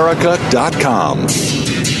 VoiceAmerica.com.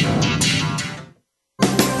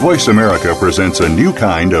 Voice America presents a new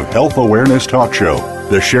kind of health awareness talk show,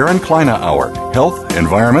 the Sharon Kleina Hour, Health,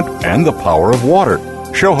 Environment, and the Power of Water.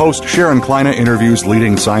 Show host Sharon Kleina interviews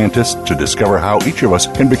leading scientists to discover how each of us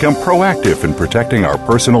can become proactive in protecting our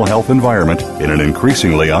personal health environment in an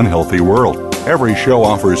increasingly unhealthy world. Every show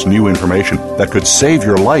offers new information that could save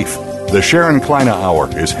your life. The Sharon Kleina Hour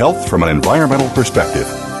is health from an environmental perspective,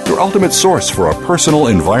 your ultimate source for a personal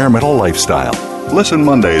environmental lifestyle. Listen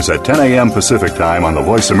Mondays at 10 a.m. Pacific Time on the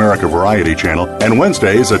Voice America Variety Channel and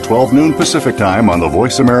Wednesdays at 12 noon Pacific Time on the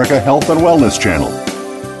Voice America Health and Wellness Channel.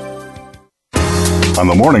 On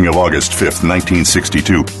the morning of August 5th,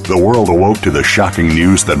 1962, the world awoke to the shocking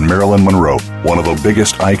news that Marilyn Monroe, one of the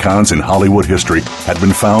biggest icons in Hollywood history, had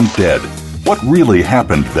been found dead. What really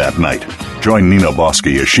happened that night? Join Nina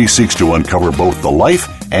Bosky as she seeks to uncover both the life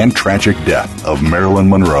and tragic death of Marilyn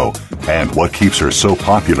Monroe and what keeps her so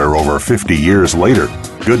popular over 50 years later.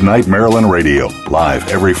 Good Night Marilyn Radio, live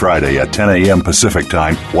every Friday at 10 a.m. Pacific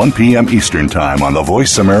Time, 1 p.m. Eastern Time on the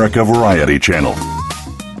Voice America Variety Channel.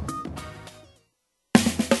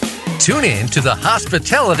 Tune in to the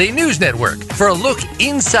Hospitality News Network for a look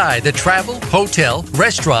inside the travel, hotel,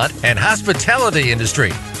 restaurant, and hospitality industry.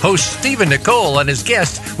 Host Stephen Nicole and his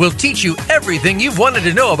guests will teach you everything you've wanted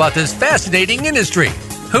to know about this fascinating industry.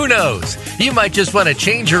 Who knows? You might just want to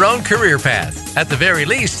change your own career path. At the very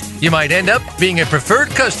least, you might end up being a preferred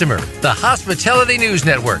customer. The Hospitality News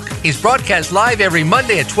Network is broadcast live every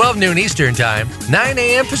Monday at 12 noon Eastern Time, 9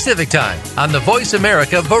 a.m. Pacific Time on the Voice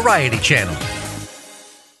America Variety Channel.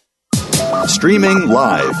 Streaming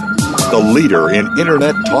live, the leader in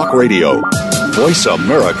Internet talk radio,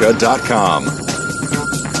 VoiceAmerica.com.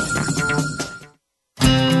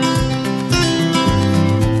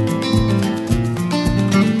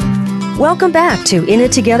 Welcome back to In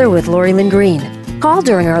It Together with Lori Lynn Green. Call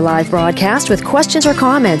during our live broadcast with questions or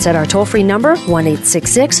comments at our toll-free number,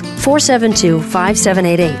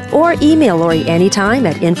 1-866-472-5788, or email Lori anytime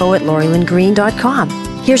at info@LoriLynnGreen.com.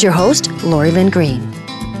 Here's your host, Lori Lynn Green.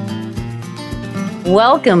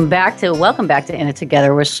 Welcome back to In It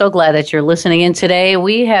Together. We're so glad that you're listening in today.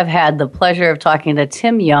 We have had the pleasure of talking to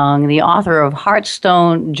Tim Young, the author of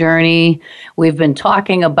Heartstone Journey. We've been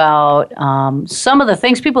talking about some of the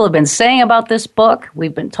things people have been saying about this book.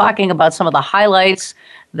 We've been talking about some of the highlights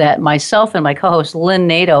that myself and my co-host Lynn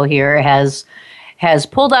Nato here has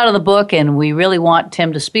pulled out of the book, and we really want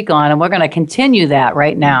Tim to speak on, and we're going to continue that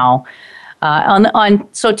right now.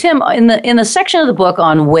 So Tim, in the section of the book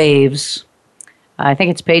on waves, I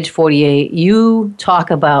think it's page 48, you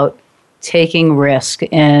talk about taking risk.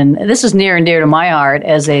 And this is near and dear to my heart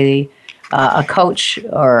as a coach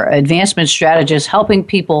or advancement strategist, helping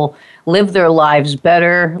people live their lives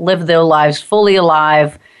better, live their lives fully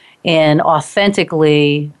alive and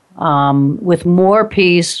authentically, with more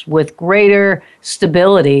peace, with greater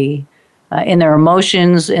stability in their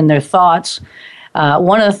emotions, in their thoughts.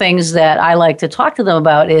 One of the things that I like to talk to them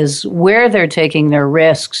about is where they're taking their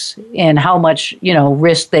risks and how much,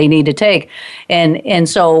 risk they need to take. And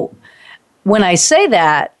so when I say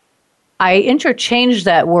that, I interchange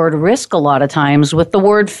that word risk a lot of times with the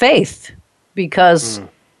word faith, because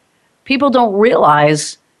people don't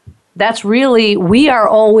realize that's really, we are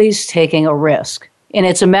always taking a risk. And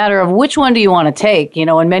it's a matter of which one do you want to take,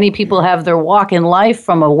 and many people have their walk in life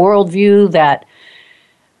from a worldview that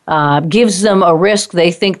gives them a risk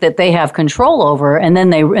they think that they have control over, and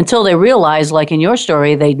then until they realize, like in your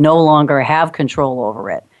story, they no longer have control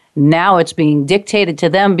over it. Now it's being dictated to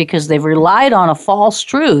them because they've relied on a false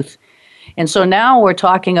truth. And so now we're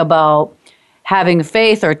talking about having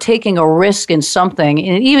faith or taking a risk in something.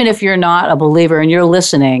 And even if you're not a believer and you're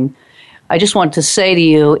listening, I just want to say to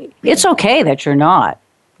you, it's okay that you're not.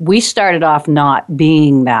 We started off not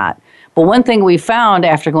being that. But one thing we found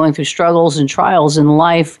after going through struggles and trials in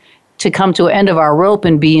life, to come to an end of our rope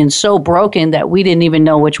and being so broken that we didn't even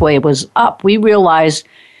know which way it was up, we realized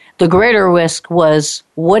the greater risk was,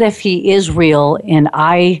 what if he is real and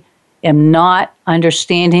I am not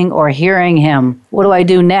understanding or hearing him? What do I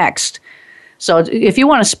do next? So if you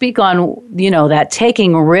want to speak on, that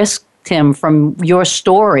taking risk, Tim, from your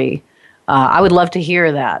story, I would love to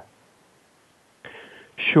hear that.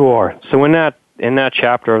 Sure. So in that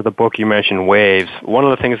chapter of the book you mentioned, Waves, one of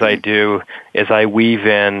the things I do is I weave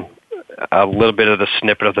in a little bit of the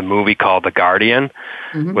snippet of the movie called The Guardian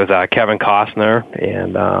with Kevin Costner.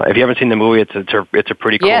 And if you haven't seen the movie, it's a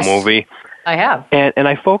pretty cool movie. I have. And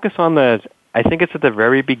I focus on I think it's at the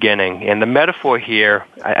very beginning. And the metaphor here,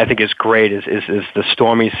 I think is great, is the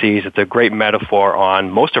stormy seas. It's a great metaphor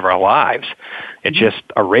on most of our lives. It's just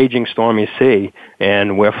a raging stormy sea,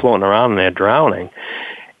 and we're floating around and they're drowning.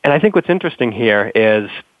 And I think what's interesting here is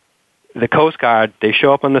the Coast Guard, they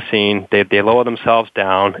show up on the scene, they lower themselves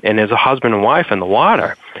down, and there's a husband and wife in the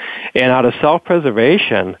water. And out of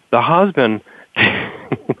self-preservation, the husband,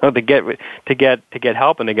 to get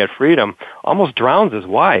help and to get freedom, almost drowns his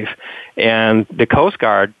wife. And the Coast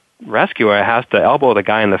Guard rescuer has to elbow the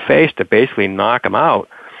guy in the face to basically knock him out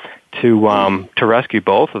to rescue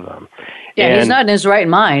both of them. Yeah, and he's not in his right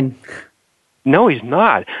mind. No, he's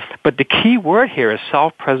not. But the key word here is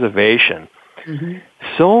self-preservation.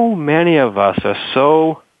 So many of us are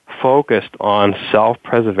so focused on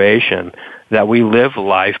self-preservation that we live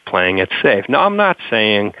life playing it safe. Now, I'm not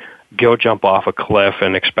saying go jump off a cliff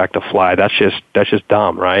and expect to fly. That's just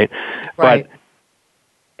dumb, right? But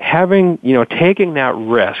taking that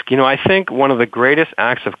risk, I think one of the greatest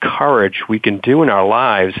acts of courage we can do in our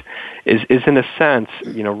lives is in a sense,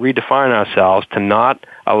 redefine ourselves to not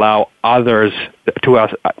allow others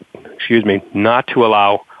not to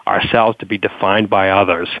allow ourselves to be defined by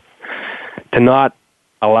others, to not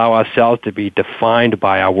allow ourselves to be defined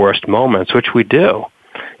by our worst moments, which we do,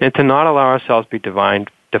 and to not allow ourselves to be defined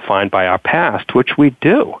by our past, which we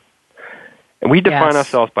do. And we define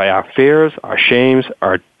ourselves by our fears, our shames,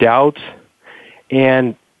 our doubts,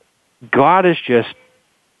 and God is just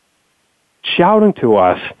shouting to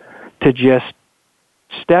us to just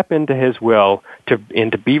step into His will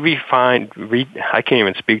and to be refined. I can't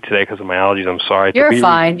even speak today because of my allergies. I'm sorry. You're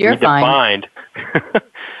fine. You're fine.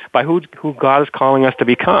 By who God is calling us to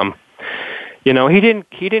become. He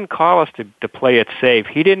didn't call us to play it safe.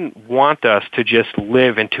 He didn't want us to just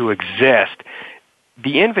live and to exist.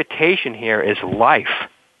 The invitation here is life.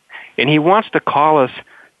 And He wants to call us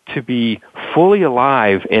to be fully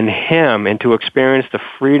alive in Him and to experience the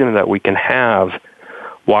freedom that we can have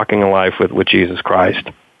walking in life with Jesus Christ.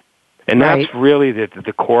 And that's really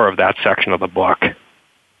the core of that section of the book.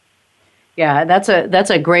 Yeah, that's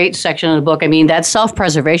a great section of the book. I mean, that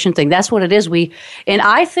self-preservation thing, that's what it is. And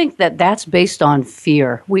I think that's based on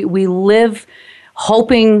fear. We live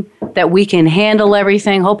hoping that we can handle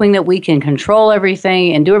everything, hoping that we can control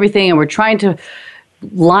everything and do everything, and we're trying to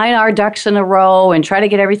line our ducks in a row and try to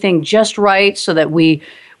get everything just right so that we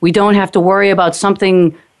don't have to worry about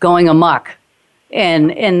something going amok.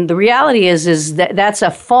 And the reality is that that's a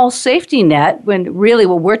false safety net, when really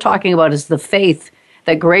what we're talking about is the faith.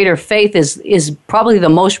 That greater faith is probably the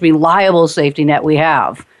most reliable safety net we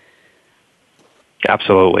have.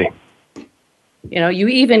 Absolutely. You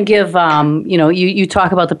even give, you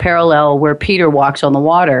talk about the parallel where Peter walks on the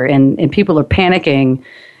water and people are panicking.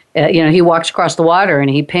 He walks across the water and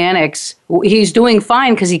he panics. He's doing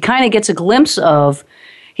fine because he kind of gets a glimpse of,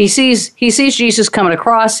 he sees Jesus coming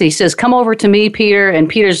across. He says, "Come over to me, Peter." And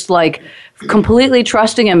Peter's like completely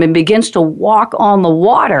trusting him and begins to walk on the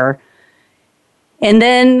water. And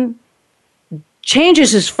then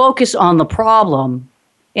changes his focus on the problem.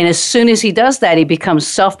 And as soon as he does that, he becomes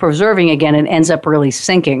self-preserving again and ends up really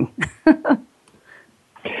sinking.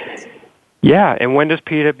 Yeah, and when does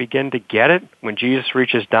Peter begin to get it? When Jesus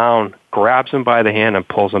reaches down, grabs him by the hand, and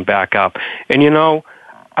pulls him back up. And I don't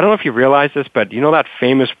know if you realize this, but that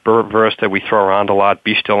famous verse that we throw around a lot,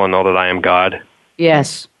 "Be still and know that I am God"?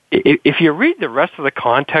 Yes. If you read the rest of the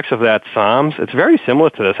context of that Psalms, it's very similar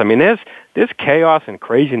to this. I mean, there's chaos and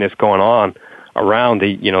craziness going on around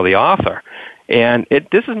the author, and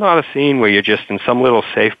this is not a scene where you're just in some little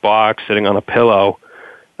safe box sitting on a pillow,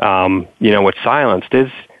 with silence.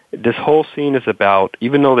 This whole scene is about,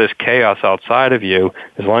 even though there's chaos outside of you,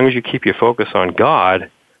 as long as you keep your focus on God,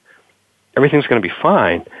 everything's going to be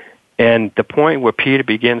fine. And the point where Peter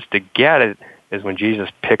begins to get it is when Jesus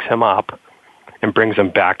picks him up and brings them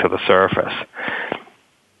back to the surface.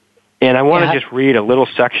 And I want to just read a little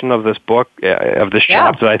section of this book, of this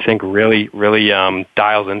chapter that I think really, really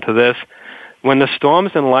dials into this. When the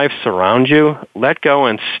storms in life surround you, let go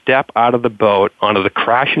and step out of the boat onto the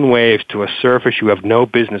crashing waves to a surface you have no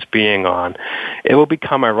business being on. It will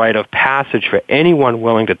become a rite of passage for anyone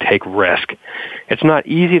willing to take risk. It's not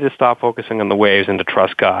easy to stop focusing on the waves and to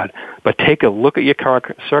trust God, but take a look at your current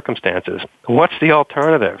circumstances. What's the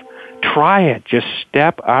alternative? Try it. Just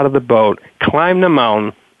step out of the boat, climb the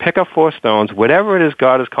mountain, pick up 4 stones, whatever it is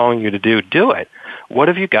God is calling you to do it. What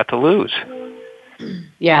have you got to lose?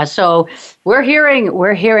 Yeah, so we're hearing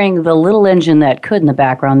the little engine that could in the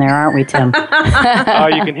background there, aren't we, Tim? Oh,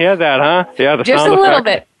 you can hear that, huh? Yeah, the just sound a little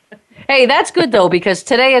effect. bit. Hey, that's good though, because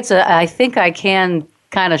today I think I can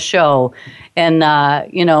kind of show, and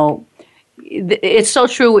it's so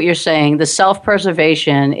true what you're saying. The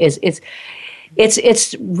self-preservation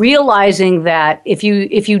it's realizing that if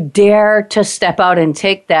you dare to step out and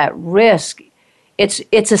take that risk,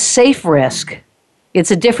 it's a safe risk.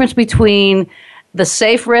 It's a difference between the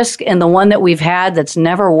safe risk and the one that we've had that's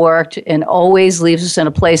never worked and always leaves us in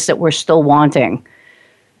a place that we're still wanting.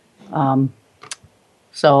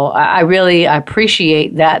 So I really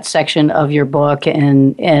appreciate that section of your book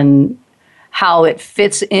and how it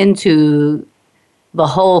fits into the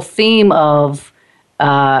whole theme of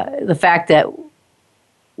the fact that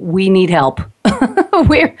we need help.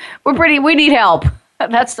 we need help.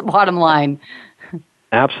 That's the bottom line.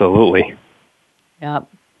 Absolutely. Yep.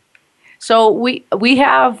 So we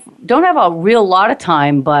don't have a real lot of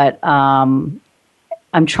time, but I'm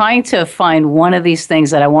trying to find one of these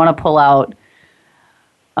things that I want to pull out.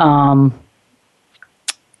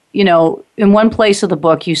 In one place of the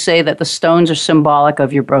book, you say that the stones are symbolic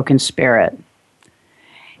of your broken spirit.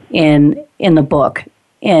 In the book,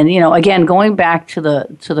 and again, going back to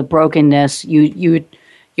the brokenness,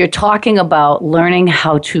 you're talking about learning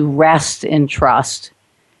how to rest and trust.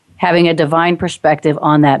 Having a divine perspective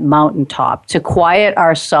on that mountaintop, to quiet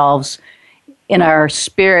ourselves in our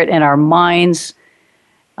spirit and our minds,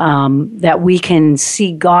 that we can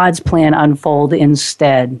see God's plan unfold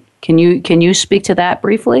instead. Can you speak to that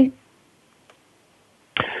briefly?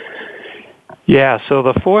 Yeah, so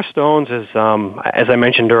the 4 stones is, as I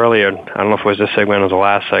mentioned earlier, I don't know if it was this segment or the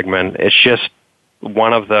last segment, it's just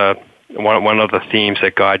one of the themes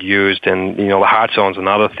that God used, and the heart stone's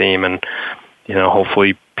another theme, and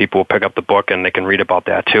hopefully people will pick up the book and they can read about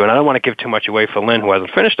that too. And I don't want to give too much away for Lynn, who hasn't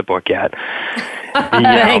finished the book yet.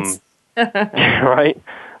 Thanks. Right?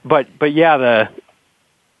 But yeah,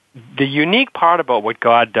 the unique part about what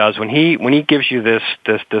God does when he gives you this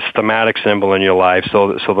thematic symbol in your life,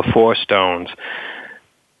 so the 4 stones,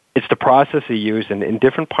 it's the process he used, and in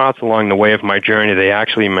different parts along the way of my journey, they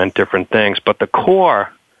actually meant different things. But the core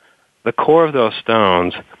of those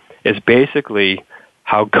stones is basically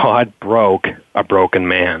how God broke a broken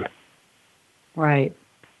man. Right.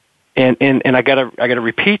 And I gotta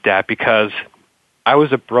repeat that, because I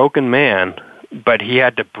was a broken man, but he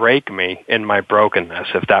had to break me in my brokenness,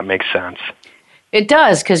 if that makes sense. It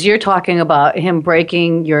does, because you're talking about him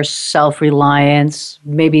breaking your self-reliance,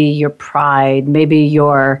 maybe your pride, maybe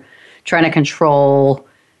you're trying to control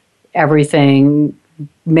everything,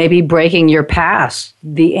 maybe breaking your past,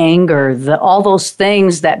 the anger, all those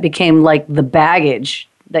things that became like the baggage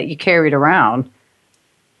that you carried around.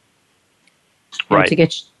 Right. And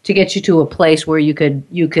to get you to a place where you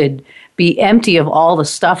could be empty of all the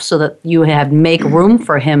stuff, so that you had make room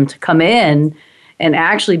for him to come in and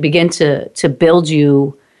actually begin to build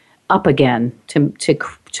you up again,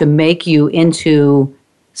 to make you into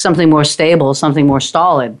something more stable, something more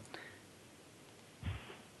solid.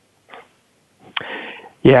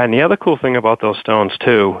 Yeah, and the other cool thing about those stones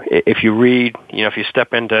too, if you read, if you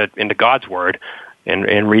step into God's Word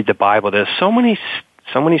and read the Bible, there's so many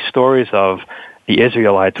stories of the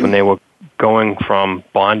Israelites when they were going from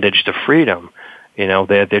bondage to freedom.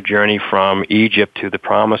 Their journey from Egypt to the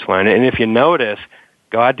Promised Land. And if you notice,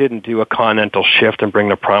 God didn't do a continental shift and bring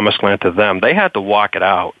the Promised Land to them. They had to walk it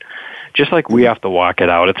out, just like we have to walk it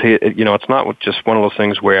out. It's not just one of those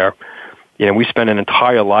things where, we spend an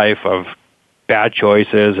entire life of bad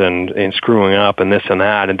choices and screwing up and this and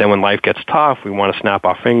that, and then when life gets tough, we want to snap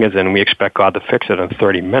our fingers and we expect God to fix it in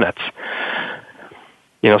 30 minutes.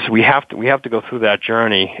 So we have to go through that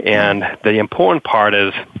journey, and the important part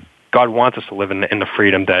is God wants us to live in the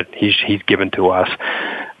freedom that He's given to us.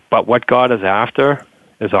 But what God is after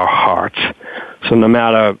is our hearts. So no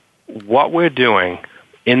matter what we're doing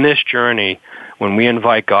in this journey, when we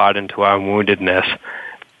invite God into our woundedness,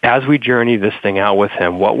 as we journey this thing out with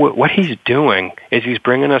Him, what He's doing is He's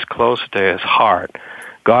bringing us closer to His heart.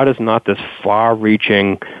 God is not this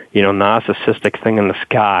far-reaching, narcissistic thing in the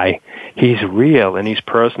sky. He's real, and He's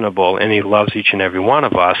personable, and He loves each and every one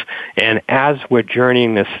of us. And as we're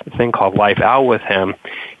journeying this thing called life out with Him,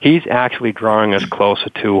 He's actually drawing us closer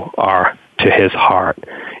to His heart,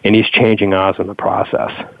 and He's changing ours in the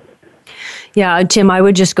process. Yeah, Tim, I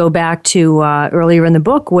would just go back to earlier in the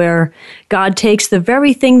book where God takes the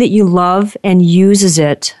very thing that you love and uses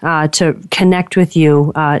it to connect with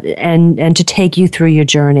you and to take you through your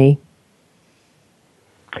journey.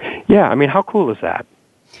 Yeah, I mean, how cool is that?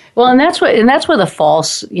 Well, and that's where the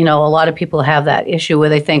false, a lot of people have that issue where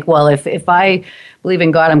they think, well, if I believe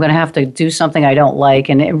in God, I'm going to have to do something I don't like.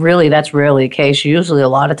 And that's rarely the case. Usually a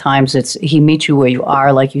lot of times He meets you where you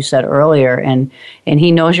are, like you said earlier, and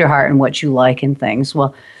He knows your heart and what you like and things.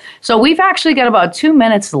 Well, so we've actually got about 2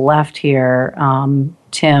 minutes left here,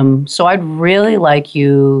 Tim. So I'd really like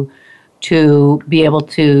you to be able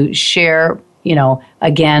to share,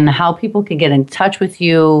 again, how people can get in touch with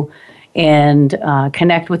you and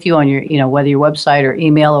connect with you on your, whether your website or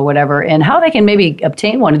email or whatever, and how they can maybe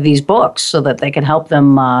obtain one of these books so that they can help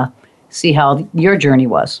them see how your journey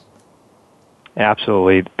was.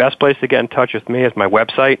 Absolutely. The best place to get in touch with me is my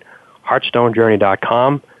website,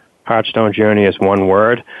 heartstonejourney.com. Heartstone Journey is one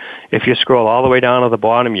word. If you scroll all the way down to the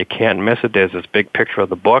bottom, you can't miss it. There's this big picture of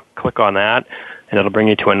the book. Click on that, and it'll bring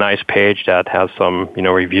you to a nice page that has some,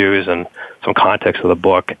 reviews and some context of the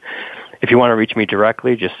book. If you want to reach me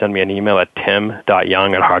directly, just send me an email at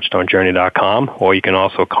tim.young@heartstonejourney.com, or you can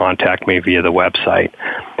also contact me via the website.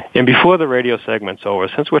 And before the radio segment's over,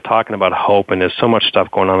 since we're talking about hope and there's so much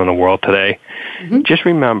stuff going on in the world today, just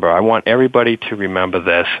remember, I want everybody to remember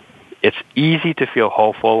this. It's easy to feel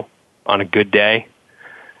hopeful on a good day,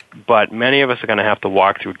 but many of us are going to have to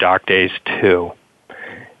walk through dark days too.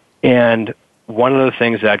 And one of the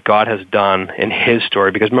things that God has done in His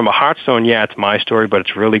story, because remember, Heartstone, it's my story, but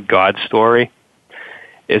it's really God's story,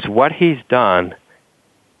 is what He's done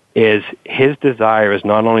is His desire is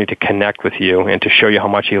not only to connect with you and to show you how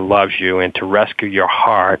much He loves you and to rescue your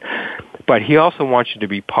heart, but He also wants you to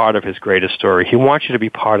be part of His greatest story. He wants you to be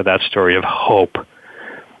part of that story of hope.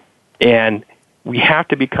 And we have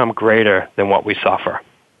to become greater than what we suffer.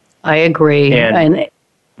 I agree. And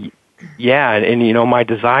my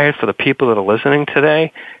desire for the people that are listening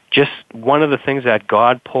today, just one of the things that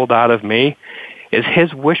God pulled out of me is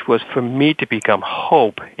His wish was for me to become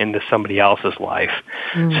hope into somebody else's life.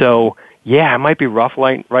 So, it might be rough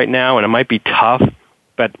right now and it might be tough,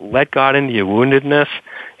 but let God into your woundedness,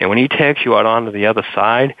 and when He takes you out onto the other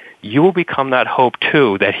side, you will become that hope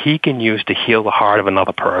too that He can use to heal the heart of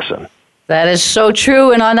another person. That is so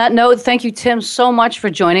true. And on that note, thank you, Tim, so much for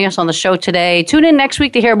joining us on the show today. Tune in next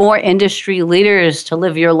week to hear more industry leaders to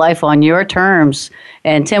live your life on your terms.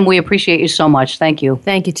 And Tim, we appreciate you so much. Thank you.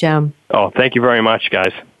 Thank you, Tim. Oh, thank you very much,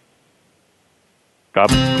 guys. God.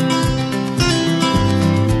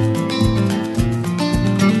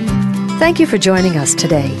 Thank you for joining us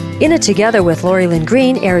today. In It Together with Lori Lynn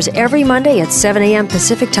Green airs every Monday at 7 a.m.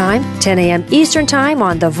 Pacific Time, 10 a.m. Eastern Time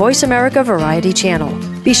on the Voice America Variety Channel.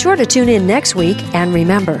 Be sure to tune in next week, and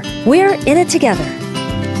remember, we're in it together.